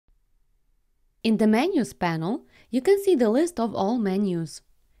In the Menus panel, you can see the list of all menus.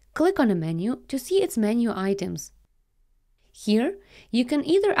 Click on a menu to see its menu items. Here, you can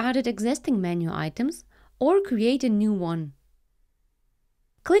either edit existing menu items or create a new one.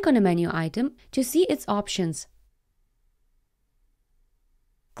 Click on a menu item to see its options.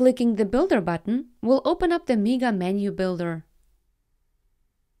 Clicking the Builder button will open up the Mega Menu Builder.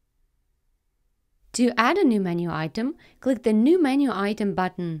 To add a new menu item, click the New Menu Item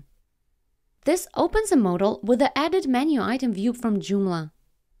button. This opens a modal with the Added Menu Item view from Joomla.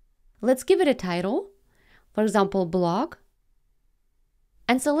 Let's give it a title, for example, blog,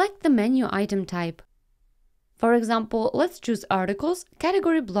 and select the menu item type. For example, let's choose Articles,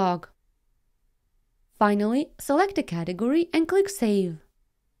 category blog. Finally, select a category and click Save.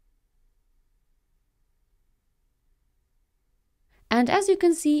 And as you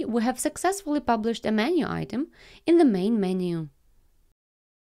can see, we have successfully published a menu item in the main menu.